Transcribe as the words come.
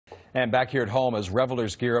And back here at home as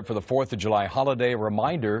revelers gear up for the 4th of July holiday, a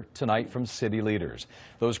reminder tonight from city leaders.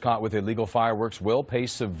 Those caught with illegal fireworks will pay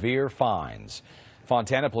severe fines.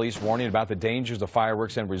 Fontana police warning about the dangers of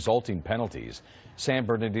fireworks and resulting penalties. San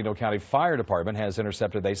Bernardino County Fire Department has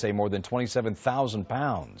intercepted, they say, more than 27,000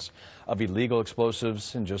 pounds of illegal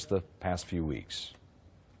explosives in just the past few weeks.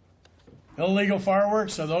 Illegal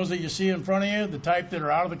fireworks are those that you see in front of you, the type that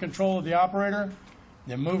are out of the control of the operator.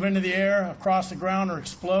 They move into the air, across the ground, or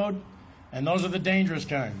explode, and those are the dangerous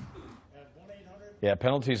kind. Yeah,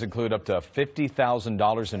 penalties include up to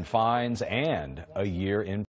 $50,000 in fines and a year in